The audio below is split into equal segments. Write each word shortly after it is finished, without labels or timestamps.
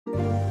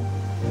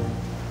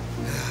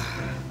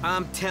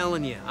I'm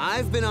telling you,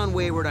 I've been on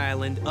Wayward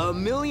Island a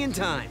million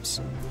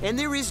times, and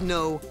there is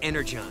no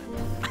Energon.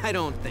 I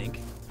don't think.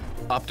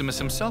 Optimus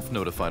himself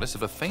notified us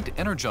of a faint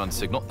Energon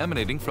signal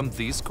emanating from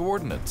these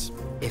coordinates.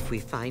 If we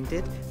find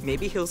it,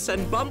 maybe he'll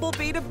send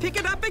Bumblebee to pick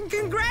it up and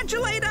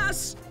congratulate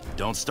us!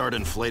 Don't start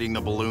inflating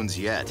the balloons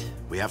yet.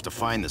 We have to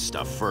find this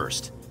stuff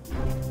first.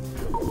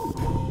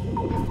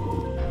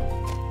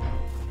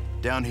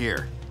 Down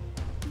here.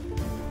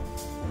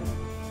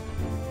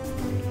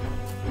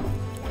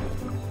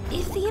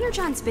 If the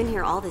Energon's been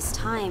here all this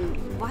time,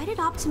 why did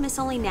Optimus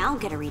only now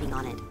get a reading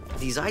on it?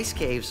 These ice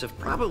caves have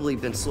probably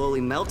been slowly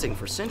melting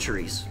for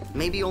centuries.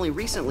 Maybe only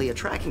recently a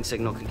tracking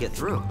signal could get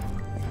through.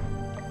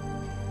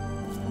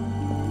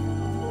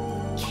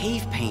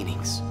 Cave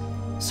paintings.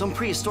 Some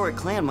prehistoric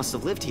clan must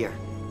have lived here.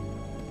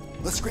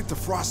 Let's scrape the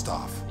frost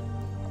off.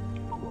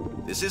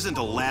 This isn't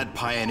a lad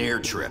pioneer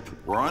trip.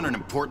 We're on an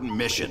important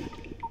mission.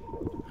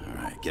 All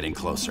right, getting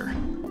closer.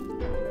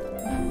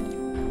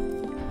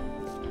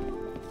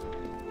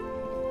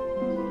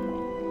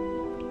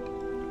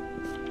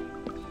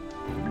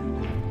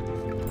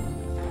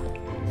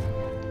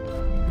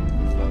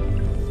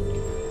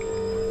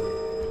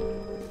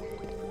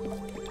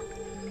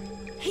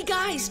 Hey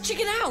guys, check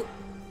it out!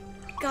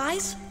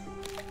 Guys?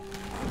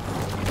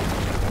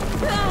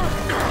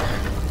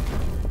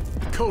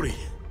 Cody.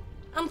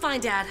 I'm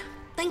fine, Dad.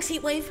 Thanks,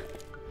 Heatwave.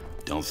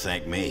 Don't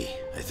thank me.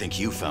 I think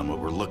you found what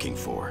we're looking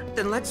for.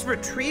 Then let's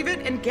retrieve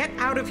it and get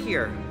out of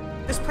here.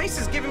 This place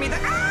is giving me the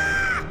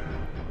ah!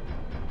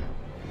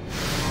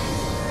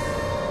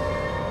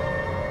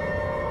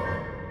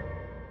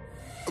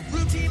 A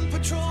routine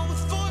patrol with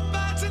 4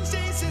 bots and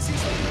stasis.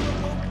 He's later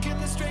awoke in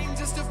the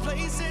strangest of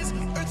places.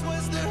 Earth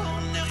was their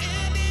home now,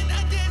 and in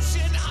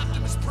addition,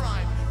 Optimus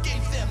Prime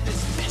gave them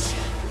this mission.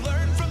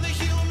 Learn from the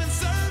humans,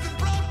 serve and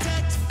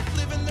protect.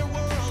 Live in their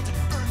world,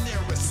 earn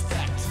their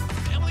respect.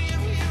 A family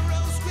of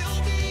heroes will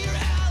be your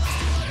allies.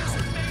 Toddlers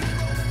remain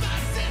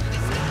robots in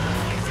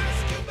disguise.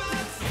 Rescue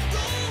bots,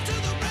 roll to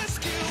the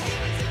rescue.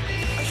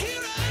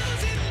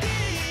 Heroes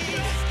indeed.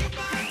 Rescue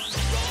bots,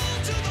 roll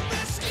to the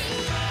rescue.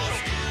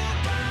 Rescue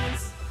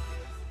bots.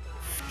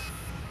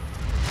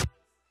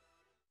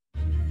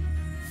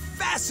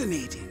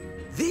 Fascinating.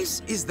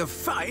 This is the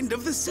find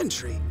of the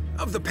century,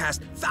 of the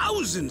past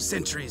 1,000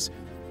 centuries.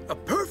 A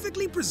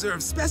perfectly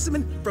preserved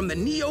specimen from the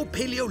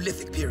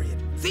Neo-Paleolithic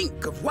period.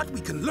 Think of what we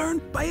can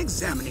learn by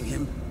examining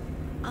him.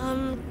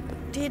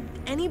 Did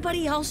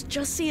anybody else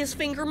just see his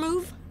finger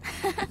move?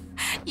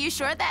 You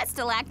sure that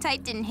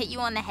stalactite didn't hit you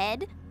on the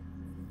head?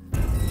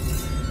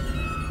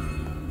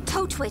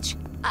 Toe twitch.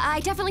 I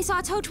definitely saw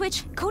a toe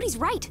twitch. Cody's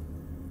right.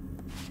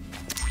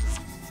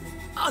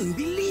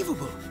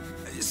 Unbelievable.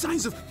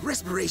 Signs of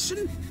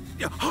respiration,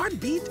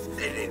 heartbeat,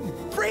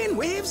 brain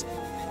waves.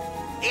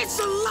 It's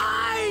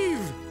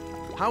alive!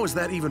 How is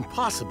that even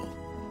possible?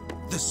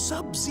 The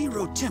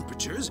sub-zero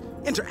temperatures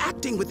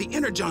interacting with the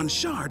Energon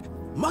shard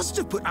must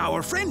have put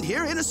our friend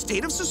here in a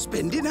state of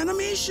suspended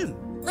animation.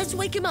 Let's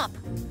wake him up.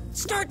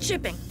 Start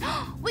chipping.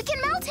 We can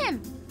melt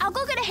him. I'll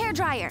go get a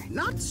hairdryer.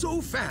 Not so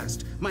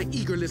fast, my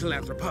eager little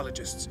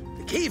anthropologists.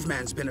 The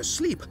caveman's been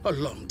asleep a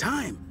long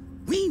time.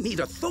 We need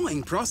a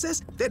thawing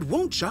process that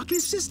won't shock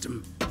his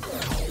system.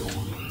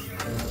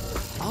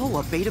 Oh,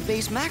 a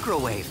beta-based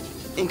macrowave,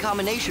 in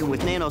combination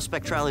with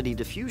nanospectrality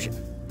diffusion.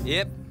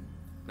 Yep,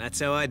 that's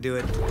how I do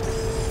it.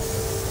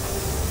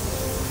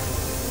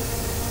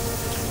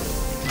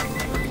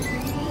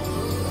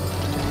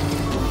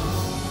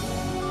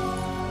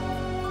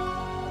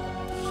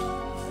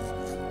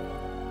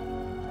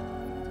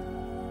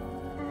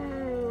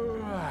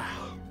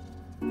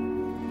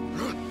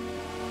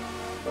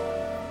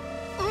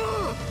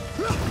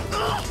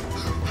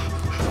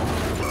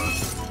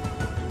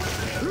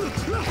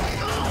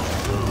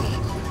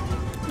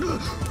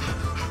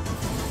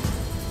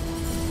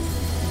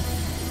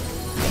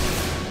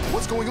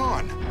 What's going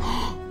on?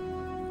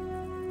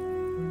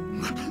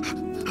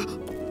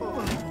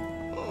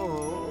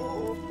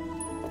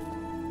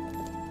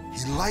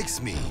 He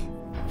likes me.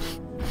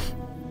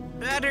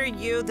 Better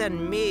you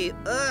than me.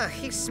 Ugh,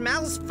 he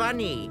smells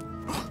funny.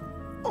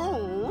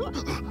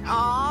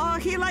 Oh,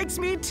 he likes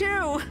me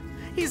too.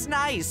 He's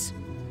nice.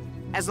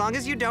 As long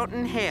as you don't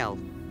inhale.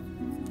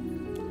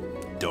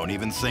 Don't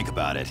even think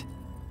about it.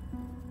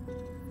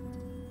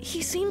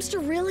 He seems to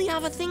really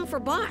have a thing for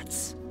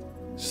bots.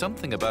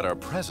 Something about our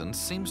presence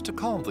seems to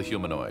call the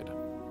humanoid.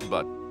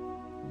 But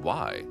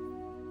why?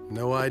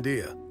 No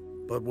idea.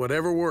 But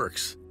whatever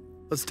works.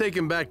 Let's take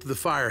him back to the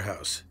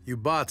firehouse. You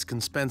bots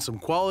can spend some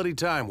quality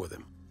time with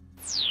him.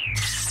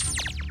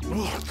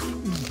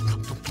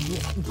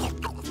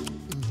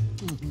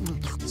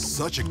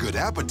 Such a good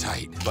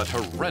appetite. But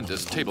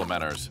horrendous table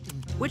manners.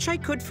 Which I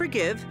could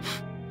forgive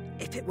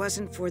if it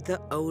wasn't for the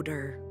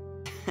odor.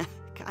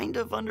 Kind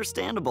of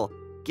understandable,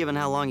 given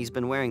how long he's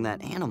been wearing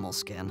that animal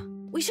skin.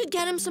 We should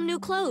get him some new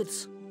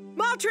clothes.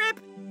 Mall trip!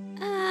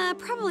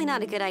 Probably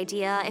not a good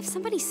idea. If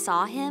somebody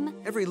saw him...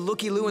 Every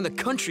looky-loo in the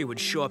country would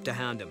show up to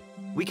hound him.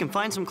 We can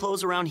find some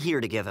clothes around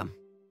here to give him.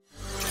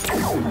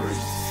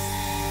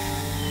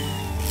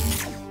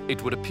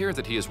 It would appear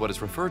that he is what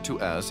is referred to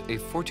as a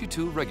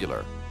 42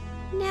 regular.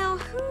 Now,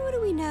 who do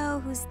we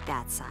know who's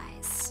that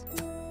size?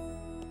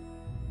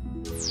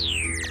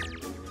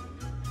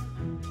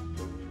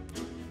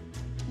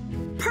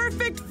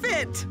 Perfect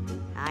fit!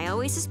 I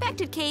always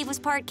suspected Cave was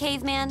part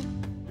caveman.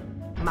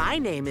 My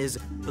name is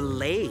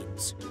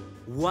Blades.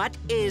 What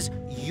is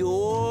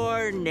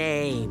your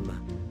name?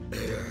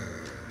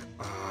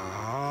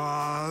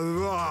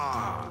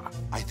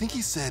 I think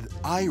he said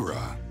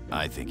Ira.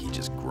 I think he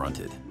just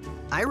grunted.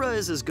 Ira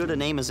is as good a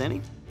name as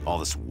any. All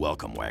this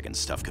welcome wagon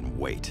stuff can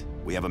wait.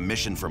 We have a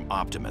mission from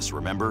Optimus,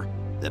 remember?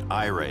 That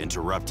Ira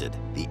interrupted,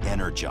 the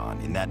Energon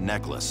in that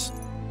necklace.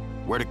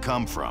 Where'd it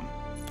come from?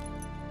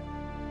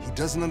 He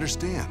doesn't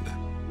understand.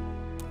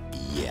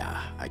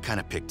 Yeah, I kind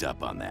of picked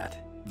up on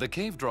that. The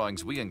cave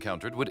drawings we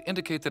encountered would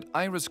indicate that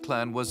Ira's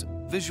clan was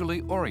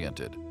visually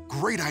oriented.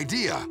 Great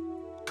idea.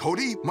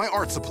 Cody, my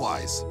art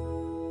supplies.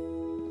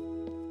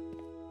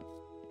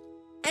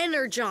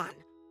 Energon.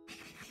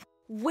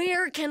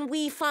 Where can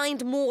we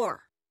find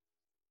more?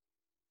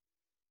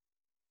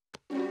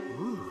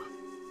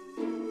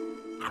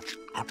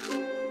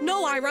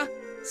 No, Ira.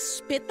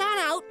 Spit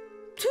that out.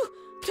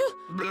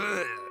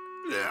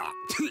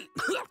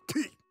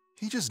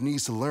 He just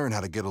needs to learn how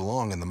to get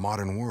along in the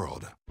modern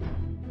world.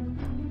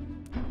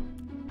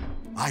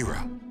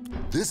 Ira,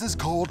 this is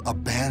called a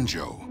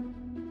banjo.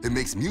 It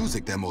makes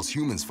music that most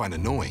humans find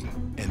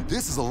annoying. And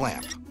this is a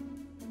lamp.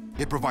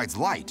 It provides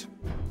light,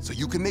 so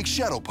you can make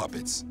shadow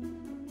puppets.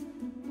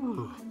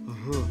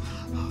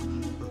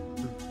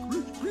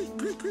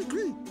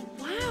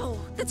 Wow,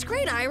 that's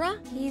great, Ira.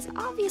 He's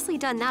obviously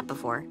done that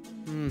before.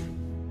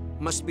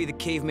 Must be the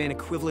caveman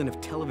equivalent of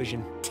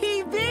television.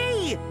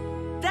 TV!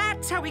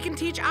 That's how we can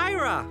teach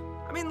Ira.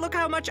 I mean, look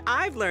how much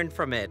I've learned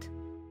from it.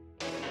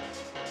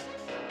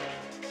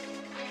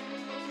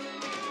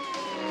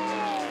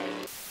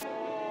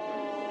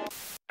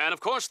 And of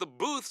course, the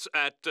booths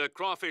at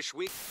Crawfish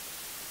Week.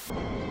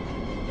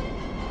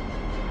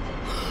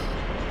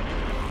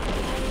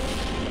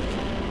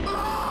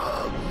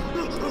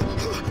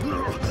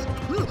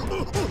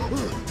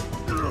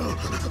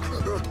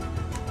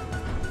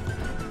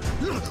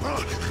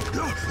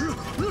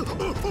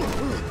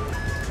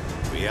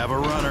 We have a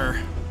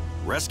runner.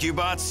 Rescue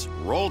bots,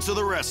 roll to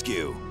the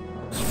rescue.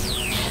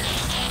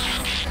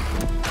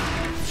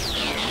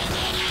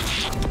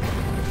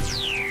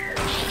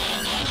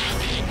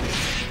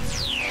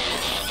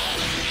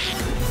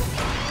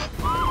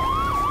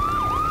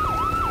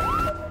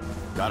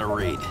 Gotta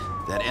read.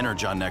 That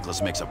Energon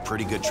necklace makes a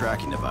pretty good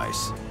tracking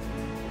device.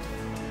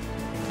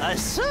 I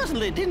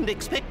certainly didn't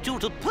expect you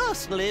to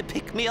personally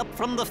pick me up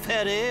from the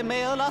ferry,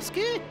 Mayor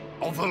Lusky.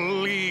 Oh, the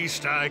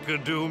least I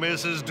could do,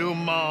 Mrs.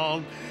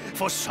 Dumont,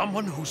 for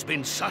someone who's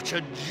been such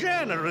a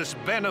generous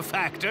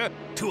benefactor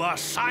to our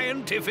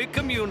scientific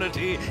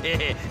community.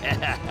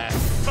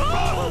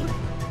 Oh!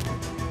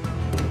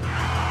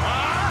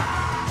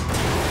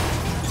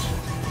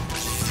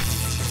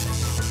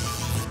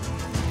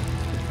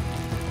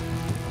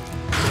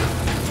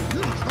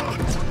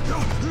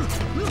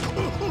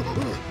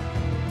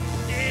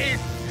 It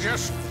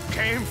just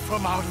came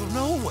from out of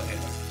nowhere.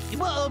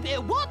 Well,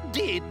 what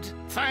did?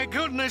 Thank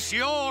goodness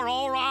you're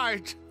all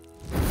right.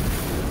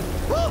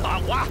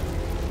 What?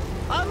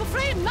 I'm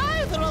afraid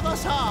neither of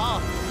us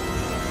are.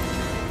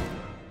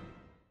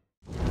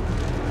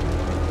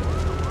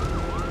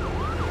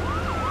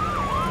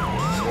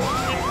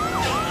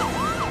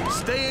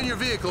 Stay in your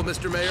vehicle,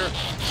 Mr. Mayor.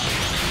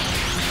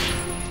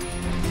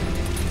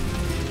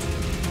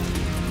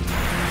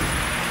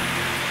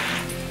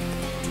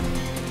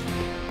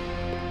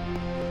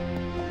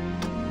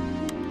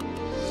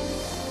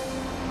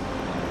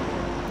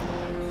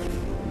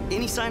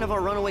 Any sign of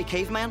our runaway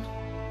caveman?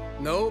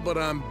 No, but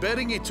I'm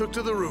betting he took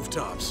to the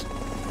rooftops.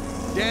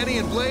 Danny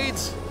and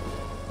Blades?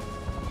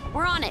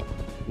 We're on it.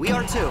 We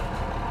are too.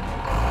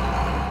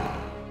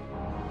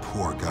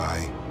 Poor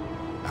guy.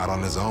 Out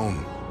on his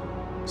own.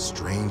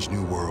 Strange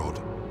new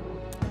world.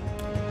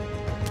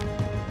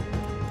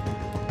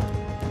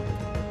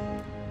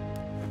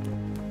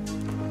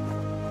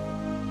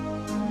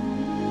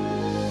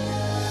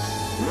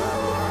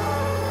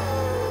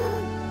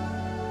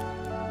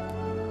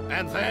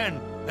 And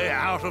then,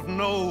 out of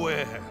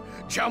nowhere,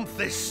 jumped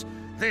this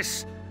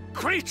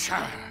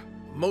creature.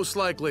 Most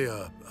likely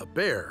a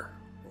bear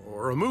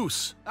or a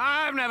moose.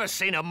 I've never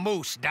seen a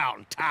moose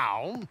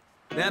downtown.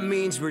 That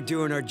means we're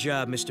doing our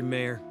job, Mr.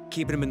 Mayor.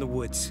 Keeping them in the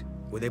woods,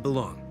 where they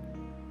belong.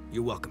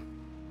 You're welcome.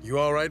 You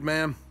all right,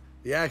 ma'am?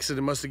 The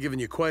accident must have given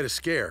you quite a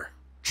scare.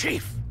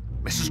 Chief,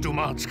 Mrs.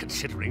 Dumont's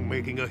considering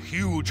making a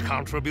huge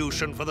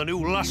contribution for the new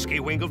Lusky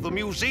wing of the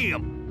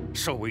museum.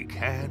 So we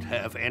can't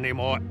have any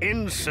more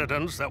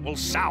incidents that will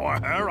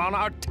sour her on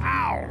our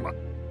town.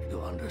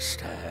 You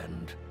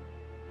understand?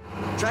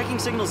 Tracking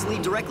signals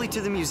lead directly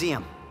to the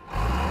museum.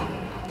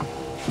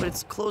 But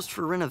it's closed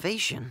for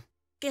renovation.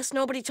 Guess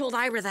nobody told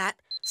Ira that.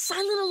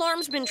 Silent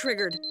alarm's been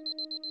triggered.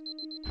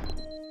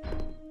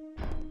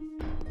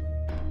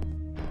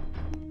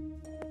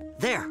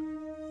 There.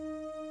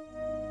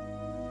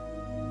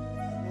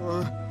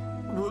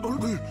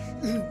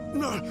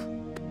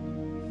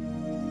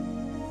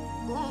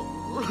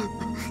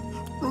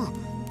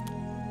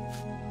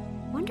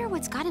 Wonder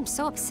what's got him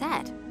so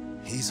upset.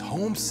 He's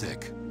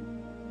homesick.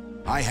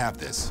 I have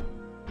this.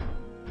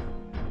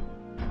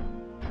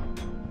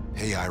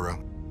 Hey, Ira.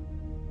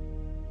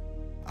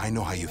 I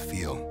know how you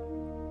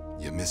feel.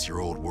 You miss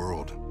your old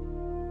world.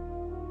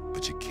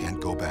 But you can't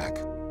go back.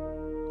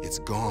 It's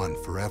gone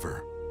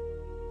forever.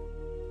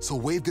 So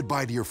wave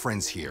goodbye to your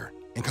friends here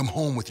and come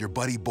home with your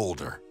buddy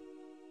Boulder.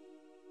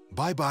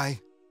 Bye-bye.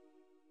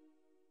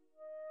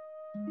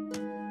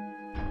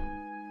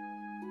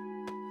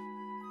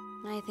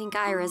 I think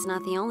Ira's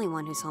not the only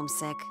one who's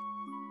homesick.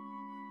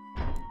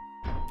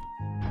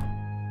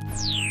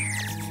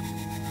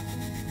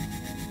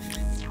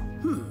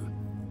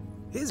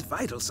 His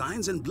vital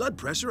signs and blood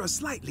pressure are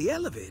slightly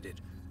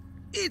elevated.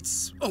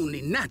 It's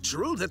only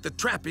natural that the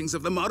trappings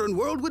of the modern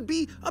world would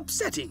be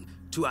upsetting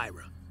to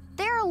Ira.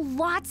 There are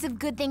lots of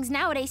good things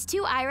nowadays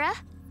too, Ira.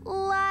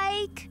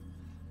 Like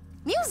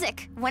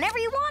music, whenever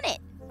you want it.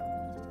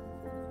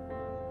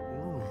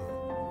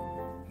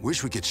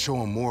 Wish we could show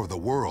him more of the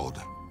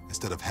world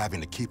instead of having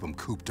to keep him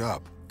cooped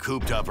up.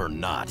 Cooped up or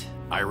not,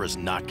 Ira's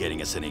not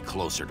getting us any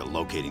closer to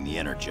locating the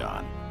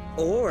Energon.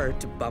 Or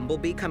to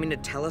Bumblebee coming to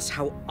tell us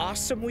how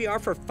awesome we are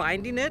for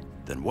finding it?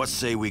 Then what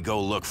say we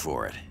go look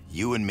for it,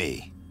 you and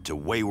me, to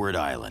Wayward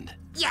Island?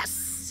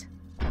 Yes!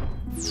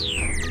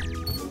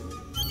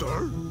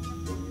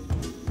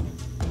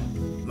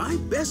 My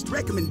best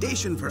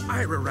recommendation for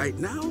Ira right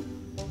now,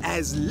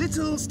 as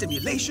little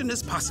stimulation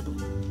as possible.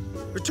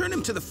 Return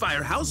him to the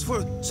firehouse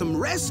for some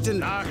rest and...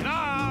 Knock,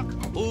 knock!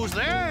 Who's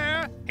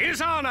there?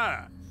 His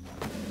Honor!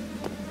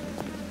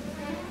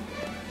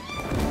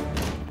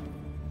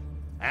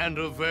 And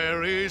a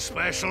very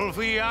special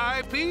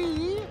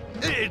VIP.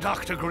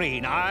 Dr.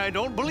 Green, I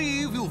don't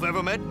believe you've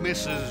ever met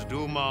Mrs.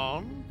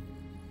 Dumont.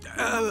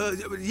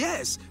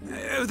 Yes.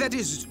 That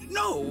is,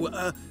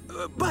 no.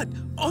 But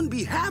on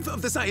behalf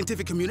of the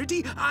scientific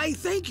community, I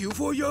thank you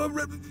for your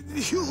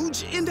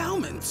huge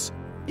endowments.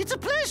 It's a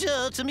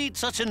pleasure to meet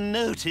such a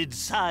noted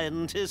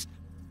scientist.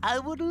 I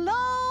would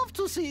love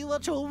to see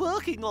what you're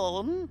working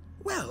on.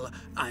 Well,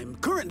 I'm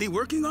currently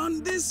working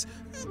on this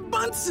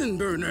Bunsen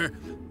burner.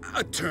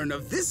 A turn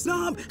of this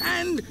knob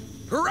and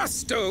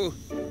presto!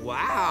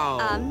 Wow!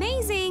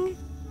 Amazing!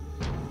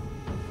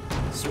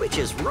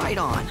 Switches right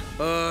on.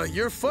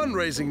 Your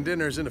fundraising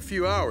dinner's in a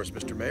few hours,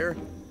 Mr. Mayor.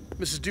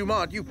 Mrs.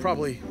 Dumont, you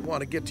probably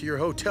want to get to your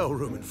hotel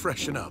room and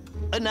freshen up.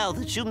 Now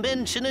that you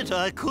mention it,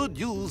 I could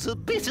use a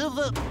bit of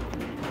a...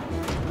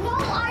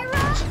 Whoa,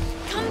 Ira!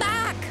 Come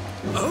back!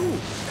 Oh,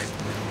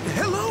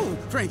 hello,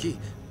 Frankie.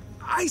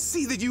 I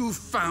see that you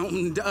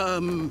found,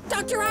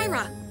 Dr.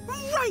 Ira!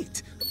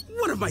 Right!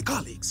 One of my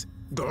colleagues.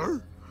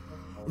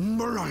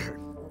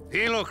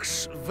 He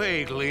looks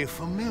vaguely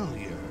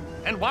familiar.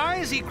 And why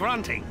is he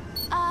grunting?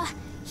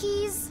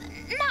 He's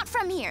not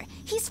from here.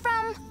 He's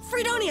from...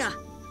 Fredonia!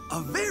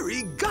 A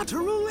very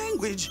guttural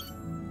language.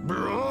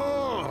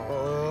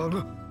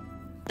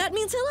 That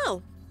means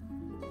hello.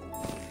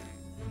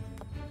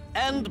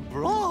 And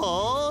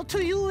bra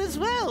to you as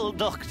well,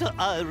 Dr.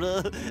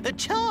 Ira.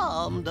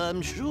 Charmed,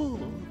 I'm sure.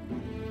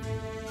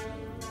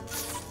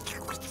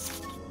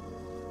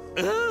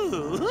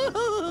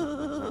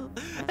 Oh,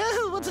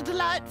 what a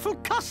delightful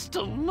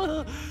custom.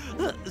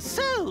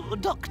 So,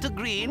 Dr.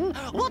 Green,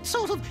 what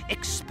sort of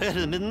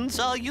experiments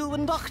are you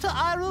and Dr.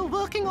 Ira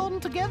working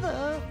on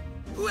together?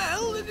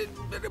 Well,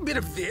 a bit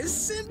of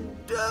this and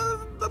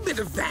a bit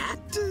of that.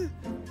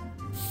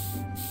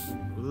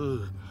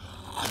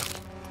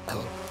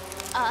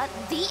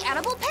 The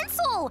edible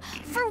pencil,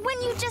 for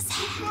when you just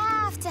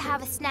have to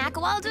have a snack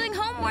while doing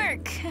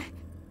homework.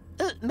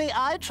 May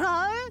I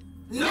try?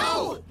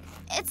 No!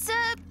 It's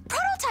a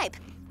prototype,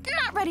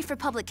 not ready for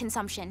public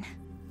consumption.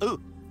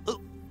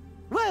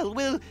 Well,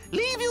 we'll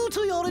leave you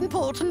to your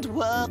important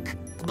work.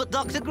 But,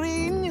 Dr.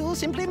 Green, you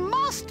simply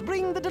must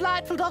bring the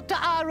delightful Dr.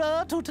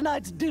 Ira to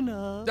tonight's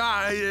dinner.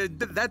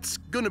 That's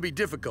gonna be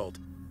difficult.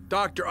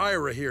 Dr.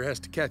 Ira here has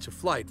to catch a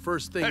flight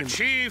first thing in the...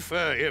 Chief,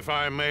 if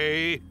I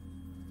may,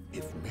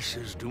 if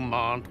Mrs.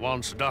 Dumont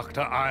wants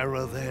Dr.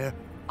 Ira there,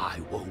 I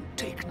won't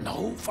take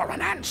no for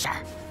an answer.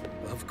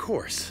 Of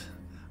course.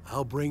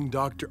 I'll bring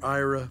Dr.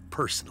 Ira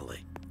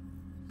personally.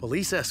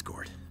 Police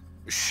escort.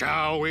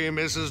 Shall we,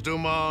 Mrs.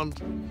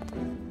 Dumont?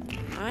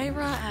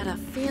 Ira at a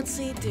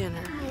fancy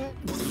dinner.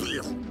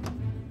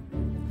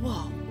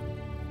 Whoa.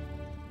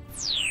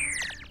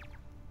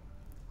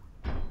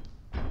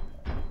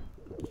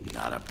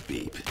 Not a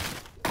beep.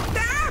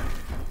 Ah!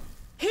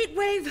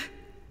 Heatwave!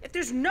 If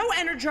there's no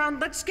Energon,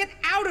 let's get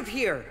out of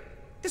here!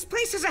 This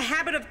place has a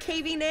habit of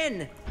caving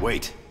in.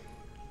 Wait.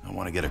 I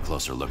want to get a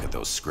closer look at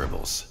those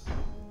scribbles.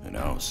 Who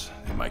knows?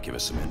 They might give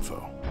us some info.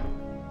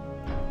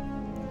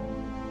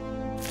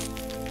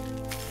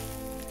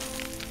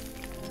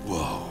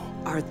 Whoa.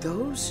 Are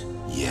those?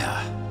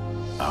 Yeah.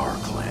 Our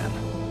clan.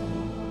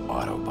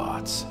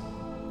 Autobots.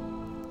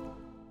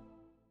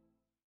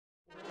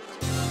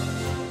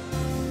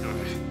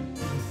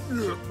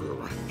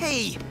 Hey,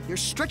 Hey, you're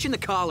stretching the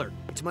collar.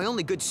 It's my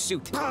only good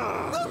suit.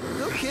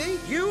 Okay.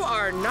 You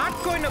are not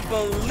going to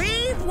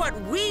believe what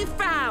we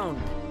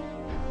found.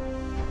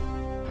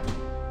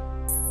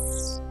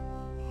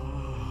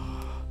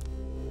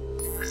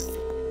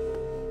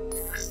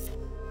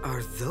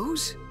 Are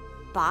those?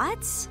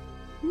 Bots?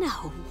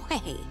 No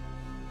way.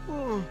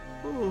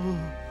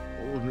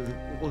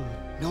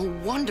 No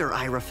wonder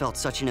Ira felt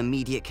such an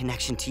immediate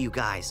connection to you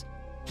guys.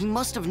 He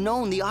must have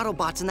known the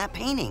Autobots in that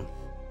painting.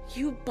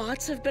 You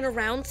bots have been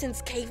around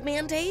since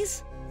caveman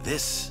days?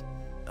 This,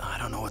 I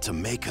don't know what to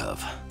make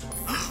of.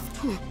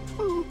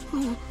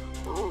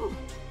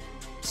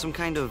 Some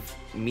kind of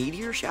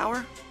meteor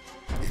shower?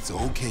 It's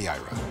okay,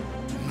 Ira.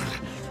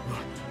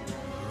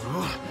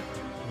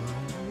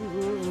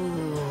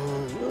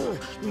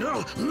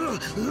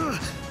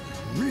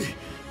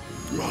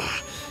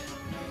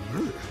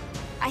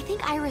 I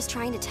think Ira's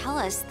trying to tell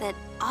us that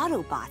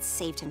Autobots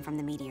saved him from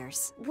the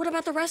meteors. What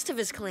about the rest of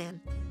his clan?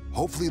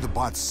 Hopefully the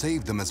bots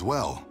saved them as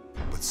well,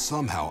 but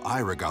somehow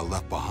Ira got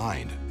left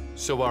behind.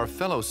 So our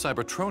fellow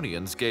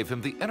Cybertronians gave him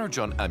the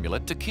Energon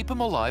amulet to keep him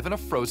alive in a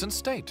frozen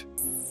state.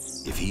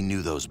 If he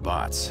knew those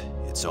bots,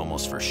 it's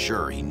almost for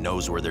sure he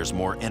knows where there's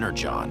more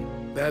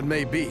Energon. That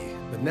may be,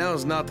 but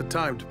now's not the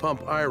time to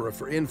pump Ira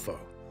for info.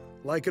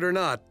 Like it or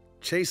not,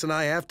 Chase and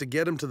I have to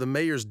get him to the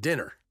mayor's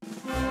dinner.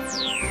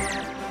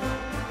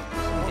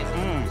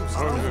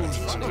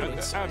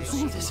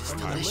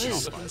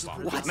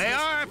 May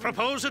I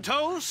propose a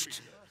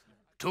toast?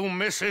 To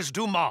Mrs.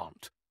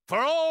 Dumont. For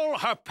all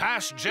her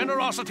past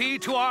generosity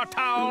to our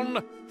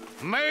town,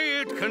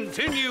 may it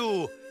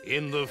continue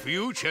in the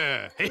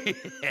future.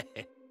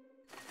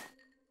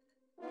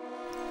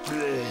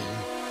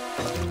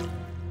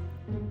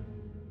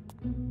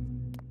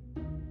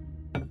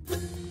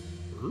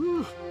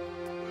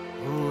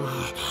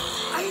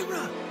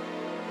 Ira!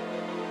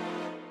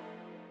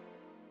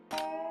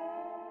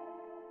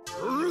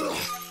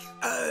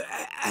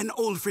 An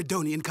old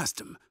Fredonian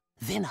custom.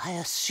 Then I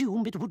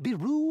assume it would be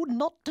rude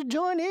not to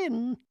join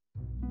in.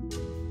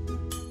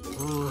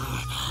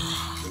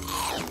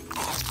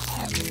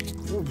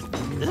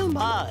 Oh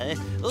my,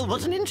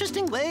 what an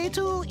interesting way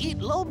to eat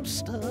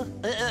lobster.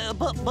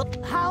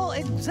 But how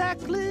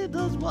exactly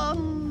does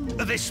one...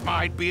 This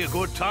might be a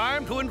good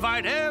time to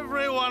invite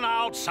everyone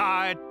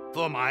outside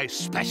for my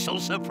special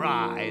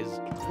surprise.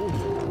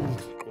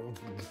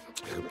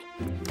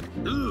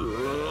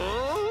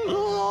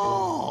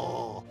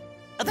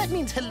 Oh, that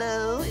means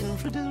hello in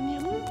Fredonian.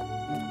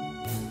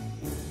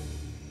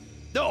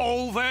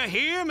 Over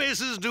here,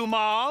 Mrs.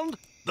 Dumont.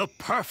 The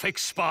perfect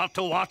spot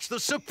to watch the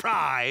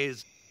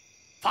surprise.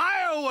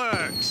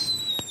 Fireworks!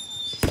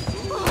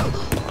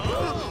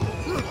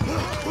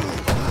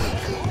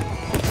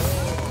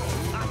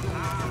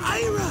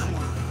 Ira!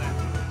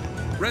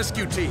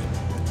 Rescue team,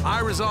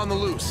 Ira's on the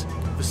loose.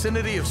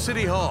 Vicinity of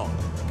City Hall.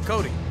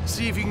 Cody,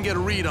 see if you can get a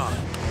read on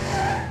him.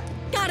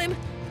 Got him!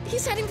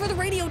 He's heading for the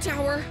radio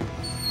tower.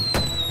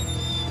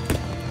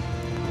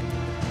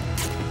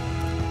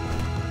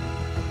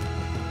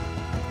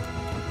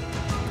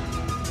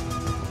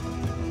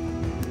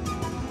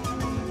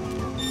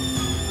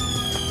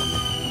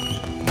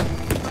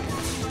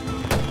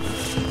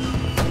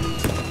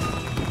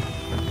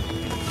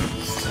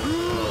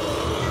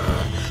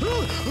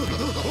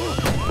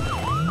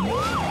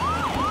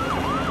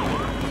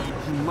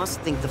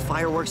 Must think the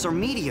fireworks are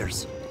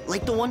meteors,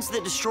 like the ones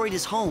that destroyed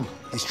his home.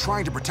 He's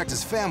trying to protect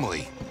his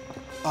family.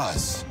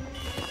 Us.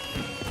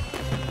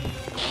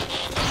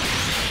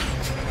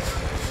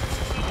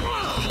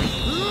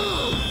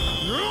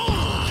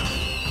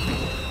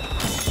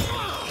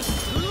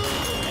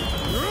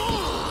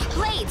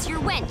 Blades, your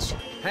winch.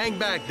 Hang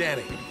back,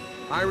 Danny.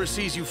 Ira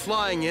sees you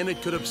flying in,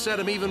 it could upset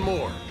him even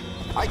more.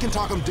 I can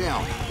talk him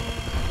down.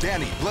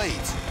 Danny,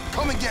 Blades,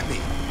 come and get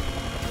me.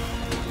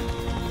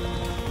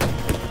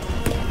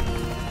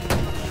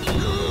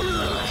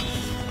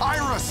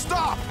 Ira,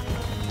 stop!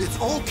 It's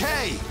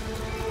okay!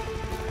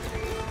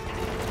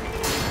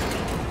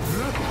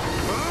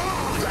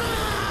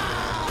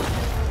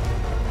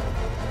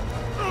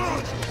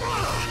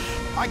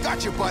 I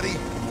got you, buddy!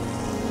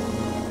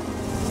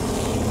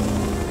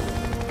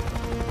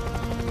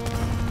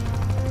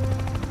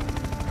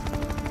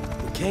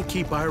 We can't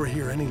keep Ira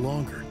here any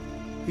longer.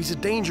 He's a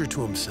danger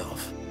to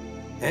himself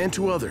and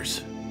to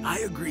others. I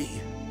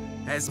agree.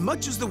 As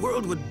much as the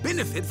world would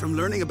benefit from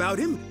learning about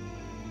him,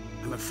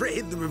 I'm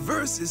afraid the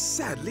reverse is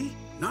sadly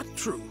not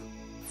true.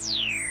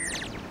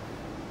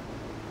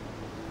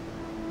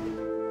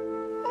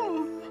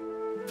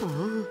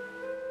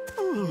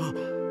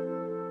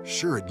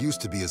 Sure, it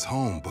used to be his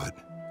home, but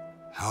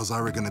how's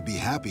Ira gonna be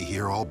happy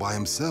here all by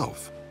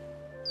himself?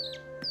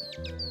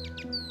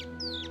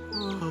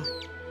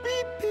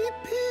 Beep, beep,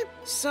 beep.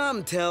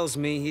 Some tells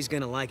me he's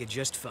gonna like it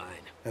just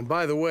fine. And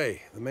by the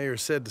way, the mayor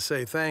said to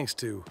say thanks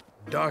to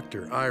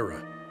Dr.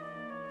 Ira.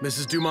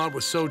 Mrs. Dumont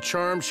was so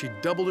charmed, she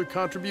doubled her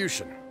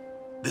contribution.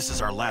 This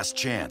is our last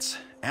chance.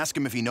 Ask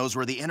him if he knows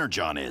where the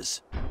Energon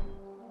is.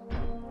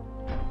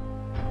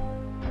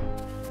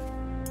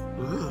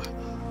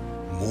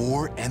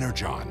 More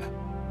Energon.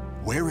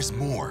 Where is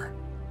more?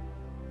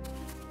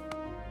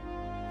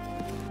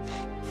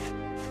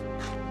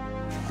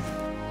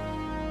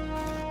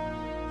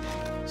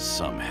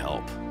 Some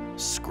help.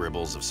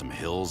 Scribbles of some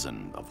hills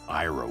and of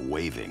Ira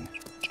waving.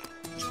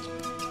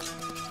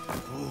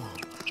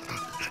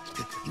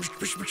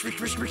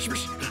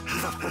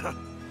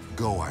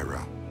 Go,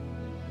 Ira.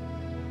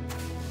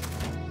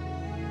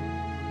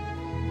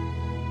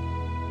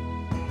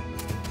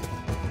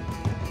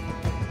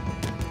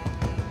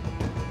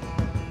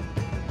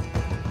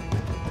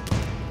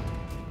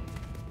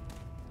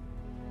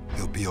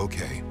 He'll be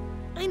okay.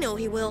 I know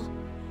he will.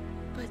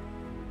 But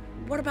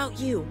what about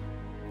you?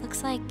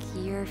 Looks like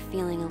you're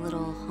feeling a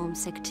little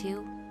homesick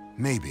too.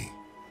 Maybe.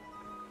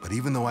 But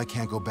even though I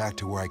can't go back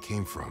to where I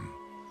came from,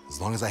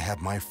 as long as I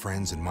have my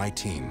friends and my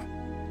team,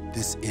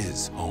 this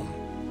is home.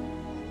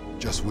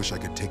 Just wish I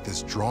could take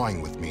this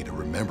drawing with me to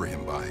remember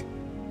him by.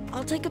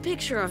 I'll take a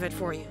picture of it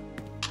for you.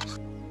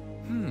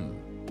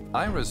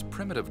 Ira's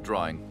primitive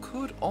drawing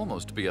could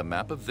almost be a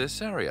map of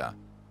this area.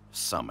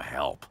 Some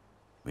help.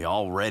 We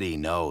already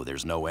know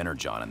there's no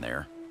Energon in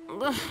there.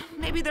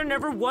 Maybe there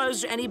never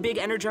was any big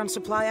Energon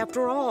supply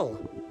after all.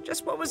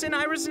 Just what was in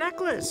Ira's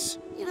necklace.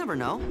 You never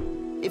know.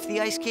 If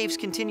the ice caves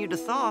continue to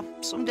thaw,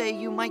 someday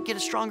you might get a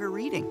stronger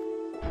reading.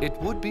 It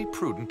would be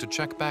prudent to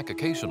check back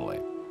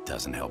occasionally.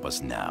 Doesn't help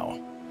us now.